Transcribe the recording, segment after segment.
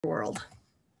world.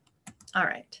 All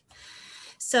right.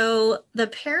 So the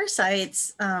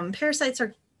parasites, parasites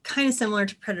are kind of similar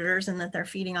to predators in that they're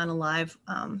feeding on a live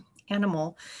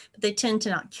animal, but they tend to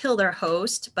not kill their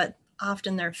host, but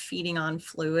often they're feeding on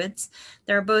fluids.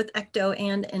 There are both ecto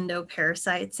and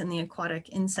endoparasites in the aquatic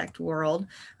insect world.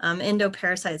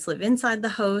 Endoparasites live inside the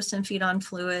host and feed on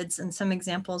fluids, and some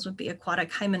examples would be aquatic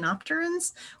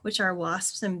hymenopterans, which are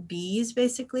wasps and bees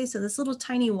basically. So this little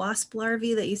tiny wasp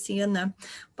larvae that you see in the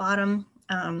bottom,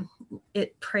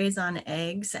 it preys on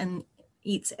eggs and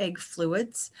eats egg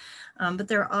fluids. But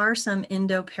there are some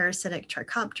endoparasitic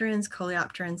trichopterans,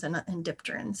 coleopterans, and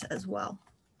dipterans as well.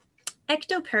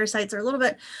 Ectoparasites are a little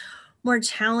bit more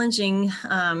challenging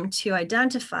to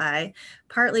identify,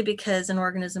 partly because an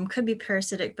organism could be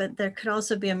parasitic, but there could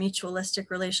also be a mutualistic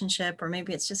relationship, or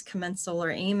maybe it's just commensal or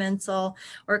amensal,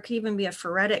 or it could even be a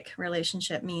phoretic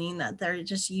relationship, meaning that they're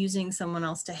just using someone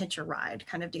else to hitch a ride,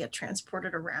 kind of to get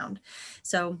transported around.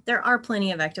 So there are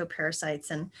plenty of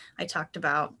ectoparasites, and I talked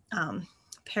about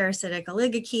parasitic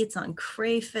oligochaetes on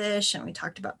crayfish, and we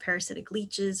talked about parasitic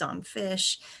leeches on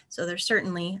fish. So there's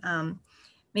certainly,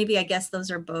 maybe I guess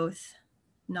those are both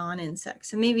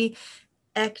non-insects. So maybe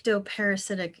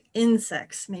ectoparasitic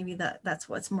insects, maybe that's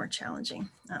what's more challenging.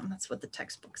 That's what the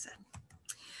textbook said.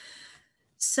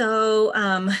 So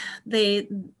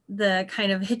the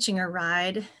kind of hitching a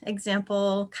ride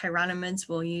example, chironomids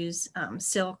will use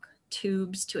silk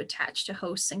tubes to attach to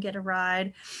hosts and get a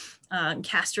ride.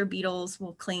 Castor beetles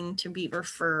will cling to beaver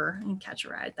fur and catch a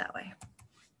ride that way.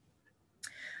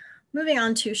 Moving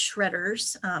on to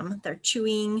shredders, they're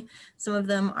chewing. Some of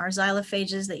them are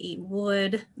xylophages, they eat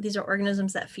wood. These are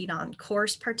organisms that feed on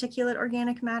coarse particulate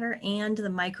organic matter and the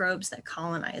microbes that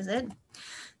colonize it.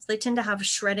 So they tend to have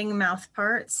shredding mouth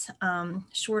parts,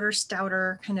 shorter,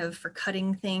 stouter, kind of for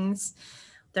cutting things.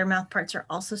 Their mouth parts are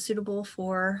also suitable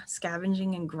for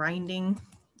scavenging and grinding.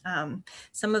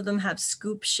 Some of them have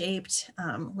scoop-shaped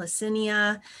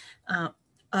licinia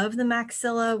of the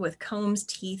maxilla with combs,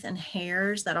 teeth, and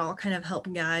hairs that all kind of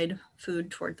help guide food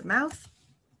toward the mouth.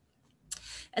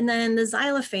 And then the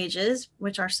xylophages,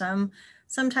 which are some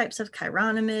types of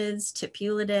chironomids,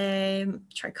 Tipulidae,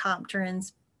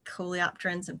 trichopterans,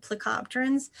 coleopterans, and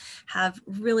plecopterans, have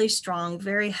really strong,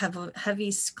 very heavy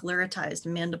sclerotized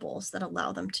mandibles that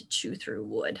allow them to chew through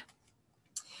wood.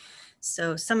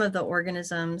 So some of the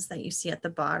organisms that you see at the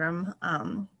bottom,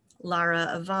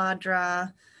 Lara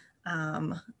avadra,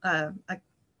 a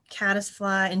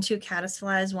caddisfly and two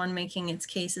caddisflies, one making its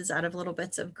cases out of little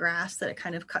bits of grass that it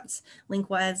kind of cuts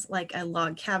lengthwise like a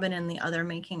log cabin, and the other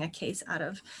making a case out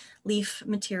of leaf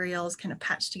materials kind of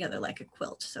patched together like a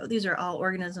quilt. So these are all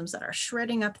organisms that are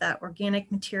shredding up that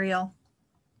organic material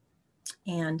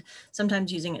and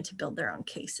sometimes using it to build their own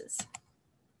cases.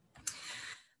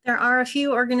 There are a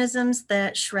few organisms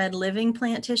that shred living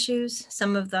plant tissues.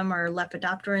 Some of them are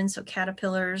lepidopterans, so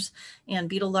caterpillars and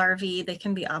beetle larvae. They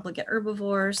can be obligate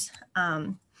herbivores.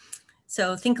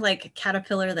 So think like a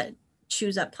caterpillar that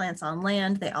chews up plants on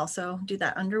land. They also do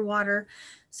that underwater.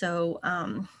 So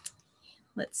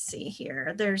let's see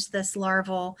here. There's this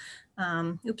larval,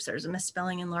 oops, there's a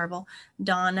misspelling in larval,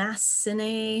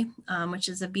 Donacinae, which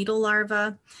is a beetle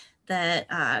larva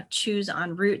that chews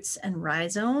on roots and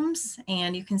rhizomes.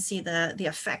 And you can see the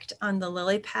effect on the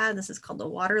lily pad. This is called the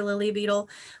water lily beetle.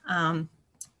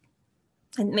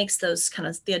 It makes those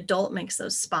the adult makes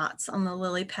those spots on the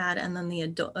lily pad, and then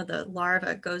the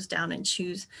larva goes down and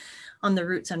chews on the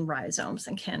roots and rhizomes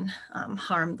and can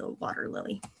harm the water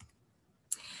lily.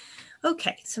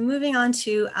 Okay, so moving on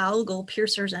to algal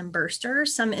piercers and bursters.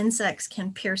 Some insects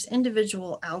can pierce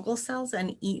individual algal cells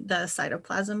and eat the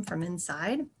cytoplasm from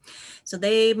inside. So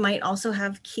they might also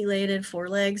have chelated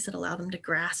forelegs that allow them to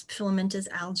grasp filamentous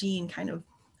algae and kind of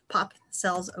pop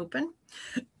cells open.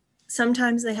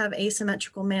 Sometimes they have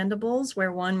asymmetrical mandibles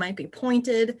where one might be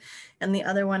pointed and the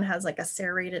other one has like a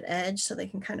serrated edge, so they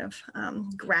can kind of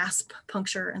grasp,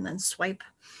 puncture, and then swipe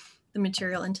the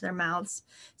material into their mouths.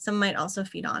 Some might also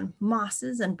feed on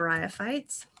mosses and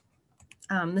bryophytes.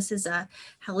 This is a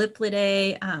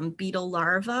Haliplidae beetle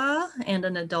larva and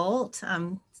an adult.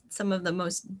 Some of the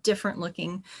most different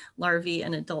looking larvae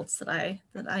and adults that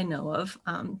I know of.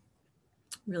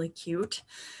 Really cute.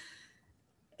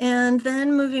 And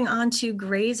then moving on to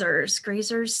grazers.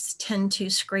 Grazers tend to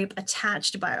scrape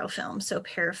attached biofilm, so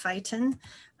periphyton.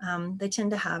 They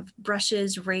tend to have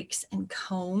brushes, rakes, and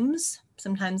combs.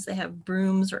 Sometimes they have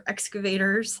brooms or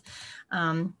excavators.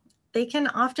 They can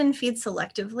often feed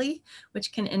selectively,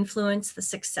 which can influence the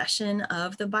succession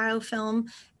of the biofilm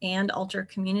and alter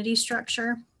community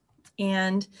structure.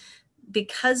 And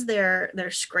because they're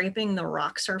scraping the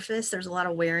rock surface, there's a lot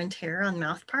of wear and tear on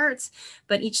mouth parts,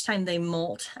 but each time they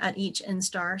molt at each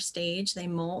instar stage, they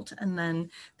molt and then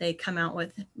they come out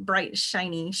with bright,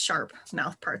 shiny, sharp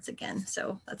mouth parts again.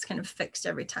 So that's kind of fixed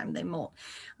every time they molt.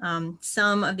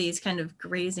 Some of these kind of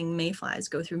grazing mayflies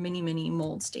go through many, many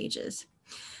mold stages.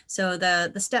 So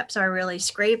the steps are really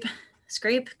scrape,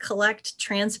 collect,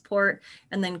 transport,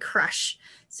 and then crush.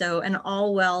 So, and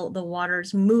all while the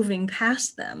water's moving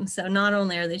past them. So not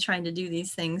only are they trying to do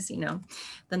these things, you know,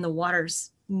 then the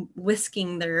water's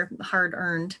whisking their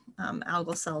hard-earned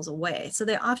algal cells away. So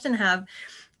they often have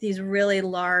these really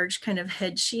large kind of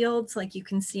head shields, like you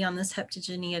can see on this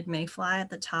heptageniid mayfly at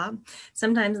the top.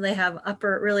 Sometimes they have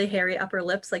really hairy upper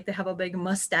lips, like they have a big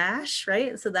mustache,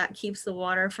 right? So that keeps the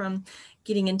water from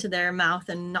getting into their mouth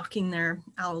and knocking their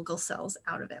algal cells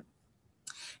out of it.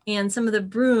 And some of the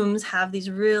brooms have these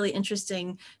really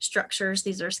interesting structures.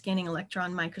 These are scanning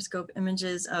electron microscope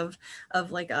images of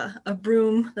like a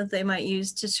broom that they might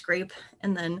use to scrape,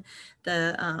 and then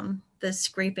the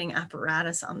scraping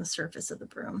apparatus on the surface of the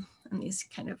broom, and these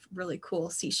kind of really cool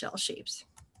seashell shapes.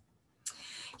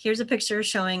 Here's a picture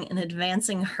showing an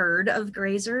advancing herd of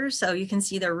grazers. So you can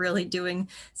see they're really doing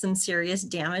some serious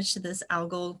damage to this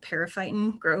algal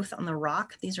periphyton growth on the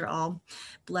rock. These are all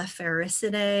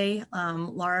Blepharidae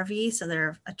larvae, so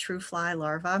they're a true fly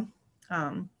larva.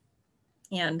 And,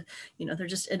 you know, they're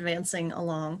just advancing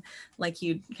along like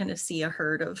you'd kind of see a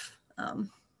herd of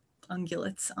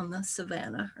ungulates on the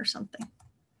savannah or something.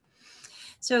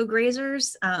 So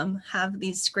grazers have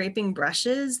these scraping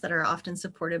brushes that are often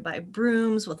supported by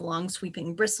brooms with long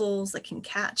sweeping bristles that can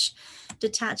catch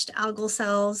detached algal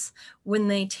cells. When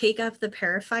they take up the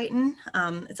periphyton,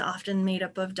 it's often made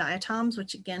up of diatoms,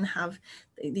 which again have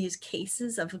these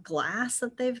cases of glass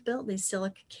that they've built, these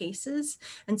silica cases.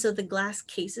 And so the glass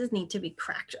cases need to be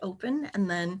cracked open, and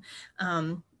then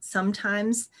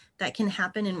sometimes that can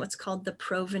happen in what's called the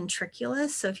proventriculus.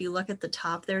 So if you look at the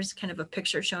top, there's kind of a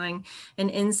picture showing an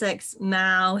insect's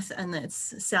mouth and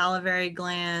its salivary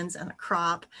glands and a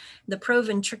crop. The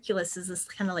proventriculus is this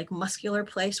kind of like muscular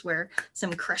place where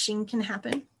some crushing can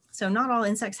happen. So not all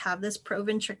insects have this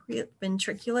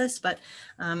proventriculus, but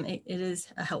it is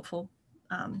a helpful,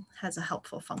 has a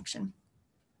helpful function.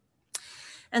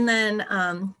 And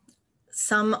then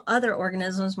some other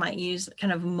organisms might use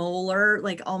kind of molar,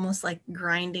 like almost like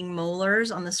grinding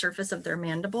molars on the surface of their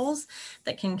mandibles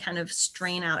that can kind of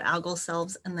strain out algal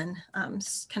cells and then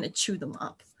kind of chew them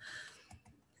up.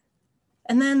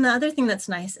 And then the other thing that's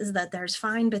nice is that there's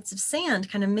fine bits of sand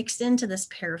kind of mixed into this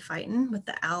periphyton with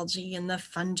the algae and the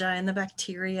fungi and the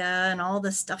bacteria and all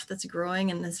the stuff that's growing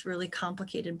in this really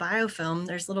complicated biofilm.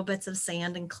 There's little bits of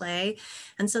sand and clay.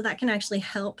 And so that can actually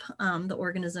help the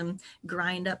organism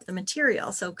grind up the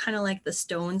material. So kind of like the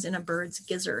stones in a bird's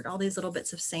gizzard, all these little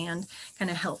bits of sand kind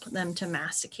of help them to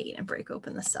masticate and break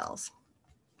open the cells.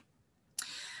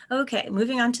 Okay,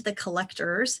 moving on to the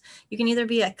collectors. You can either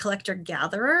be a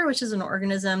collector-gatherer, which is an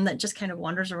organism that just kind of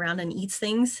wanders around and eats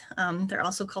things. They're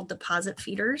also called deposit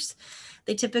feeders.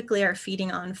 They typically are feeding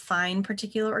on fine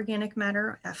particulate organic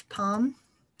matter, FPOM,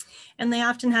 and they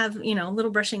often have, you know,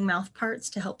 little brushing mouth parts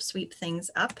to help sweep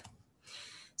things up.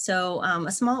 So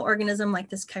a small organism like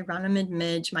this chironomid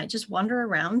midge might just wander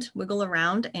around, wiggle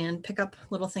around, and pick up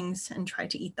little things and try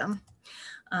to eat them.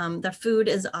 The food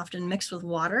is often mixed with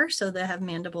water, so they have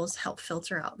mandibles help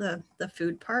filter out the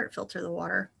food part, filter the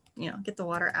water, you know, get the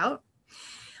water out.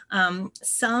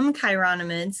 Some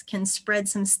chironomids can spread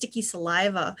some sticky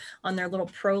saliva on their little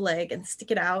proleg and stick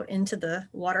it out into the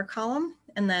water column,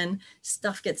 and then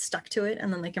stuff gets stuck to it,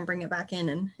 and then they can bring it back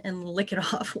in and lick it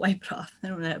off, wipe it off. They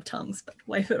don't have tongues, but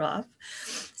wipe it off.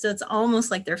 So it's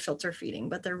almost like they're filter feeding,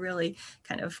 but they're really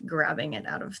kind of grabbing it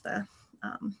out of the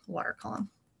water column.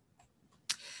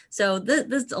 So this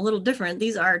is a little different.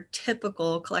 These are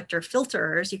typical collector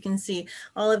filterers. You can see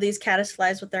all of these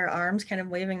caddisflies with their arms kind of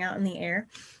waving out in the air.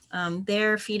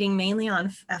 They're feeding mainly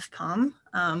on FPOM,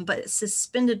 but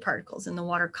suspended particles in the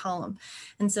water column.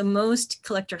 And so most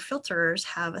collector filterers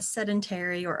have a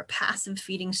sedentary or a passive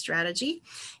feeding strategy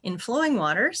in flowing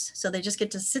waters. So they just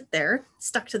get to sit there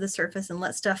stuck to the surface and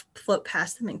let stuff float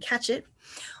past them and catch it.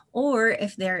 Or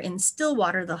if they're in still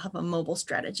water, they'll have a mobile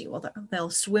strategy. Well, they'll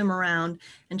swim around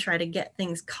and try to get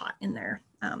things caught in their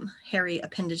hairy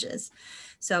appendages.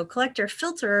 So collector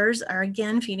filterers are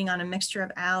again feeding on a mixture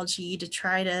of algae,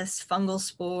 detritus, fungal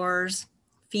spores,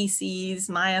 feces,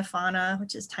 myofauna,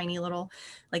 which is tiny little,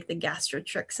 like the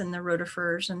gastrotrix and the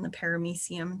rotifers and the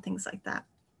paramecium, things like that,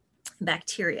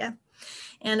 bacteria.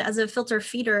 And as a filter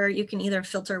feeder, you can either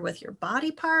filter with your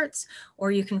body parts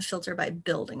or you can filter by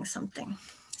building something.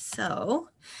 So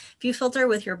if you filter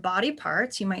with your body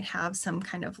parts, you might have some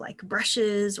kind of like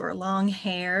brushes or long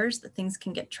hairs that things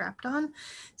can get trapped on.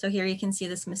 So here you can see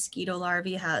this mosquito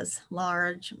larvae has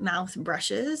large mouth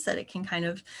brushes that it can kind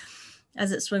of,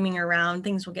 as it's swimming around,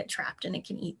 things will get trapped and it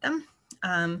can eat them.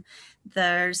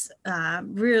 There's a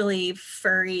really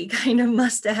furry kind of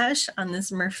mustache on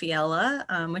this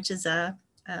Murphyella, which is a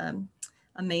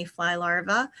mayfly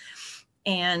larva.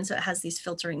 And so it has these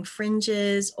filtering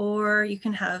fringes, or you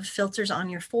can have filters on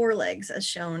your forelegs as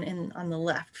shown on the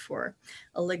left for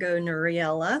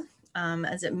Oligonuriella.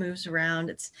 As it moves around,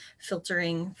 it's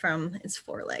filtering from its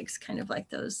forelegs, kind of like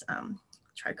those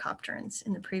trichopterans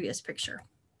in the previous picture.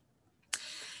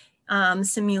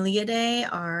 Simuliidae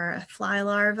are a fly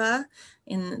larva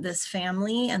in this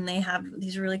family, and they have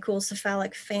these really cool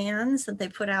cephalic fans that they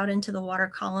put out into the water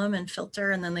column and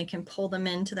filter, and then they can pull them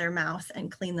into their mouth and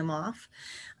clean them off.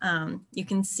 You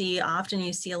can see, often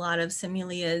you see a lot of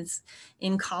simuliids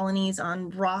in colonies on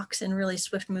rocks in really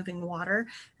swift moving water.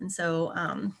 And so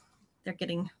they're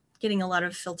getting a lot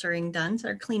of filtering done. So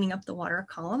they're cleaning up the water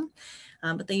column,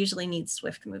 but they usually need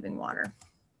swift moving water.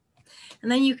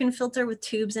 And then you can filter with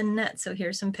tubes and nets. So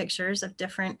here's some pictures of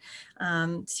different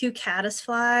two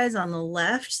caddisflies on the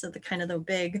left. So the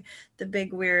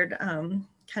big weird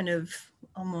kind of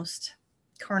almost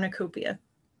cornucopia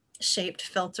shaped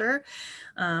filter.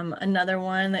 Another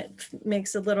one that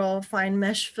makes a little fine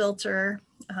mesh filter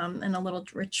and a little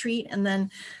retreat. And then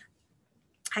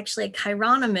actually a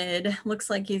chironomid looks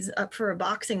like he's up for a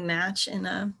boxing match in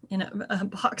a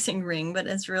boxing ring, but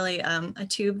it's really a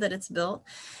tube that it's built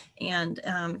and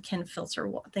can filter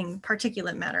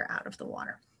particulate matter out of the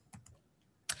water.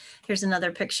 Here's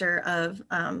another picture of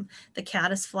the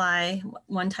caddisfly,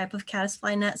 one type of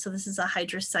caddisfly net. So this is a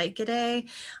Hydrocychidae,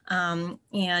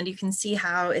 and you can see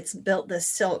how it's built this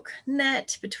silk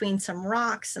net between some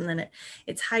rocks, and then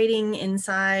it's hiding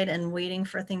inside and waiting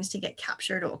for things to get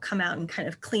captured. It will come out and kind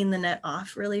of clean the net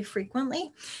off really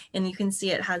frequently. And you can see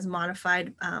it has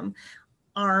modified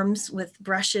arms with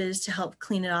brushes to help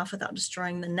clean it off without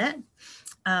destroying the net.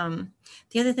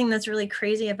 The other thing that's really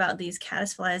crazy about these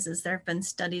caddisflies is there have been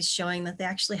studies showing that they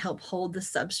actually help hold the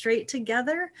substrate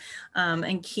together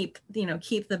and keep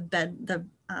the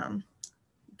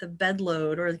bed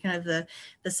load or kind of the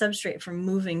substrate from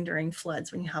moving during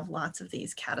floods when you have lots of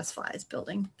these caddisflies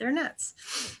building their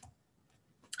nets.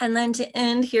 And then to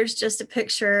end, here's just a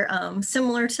picture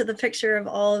similar to the picture of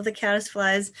all of the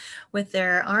caddisflies with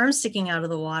their arms sticking out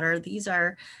of the water. These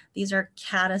are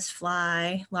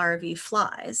caddisfly larvae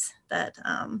flies that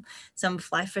some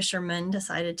fly fishermen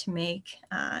decided to make.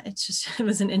 It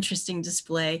was an interesting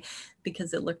display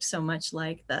because it looked so much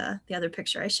like the other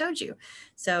picture I showed you.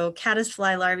 So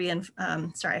caddisfly larvae and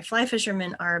fly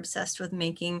fishermen are obsessed with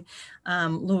making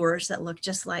lures that look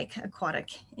just like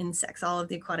aquatic insects, all of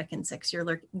the aquatic insects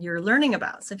you're learning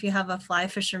about. So if you have a fly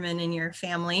fisherman in your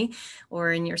family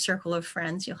or in your circle of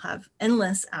friends, you'll have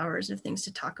endless hours of things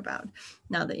to talk about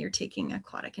now that you're taking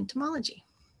aquatic entomology.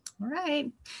 All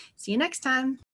right, see you next time.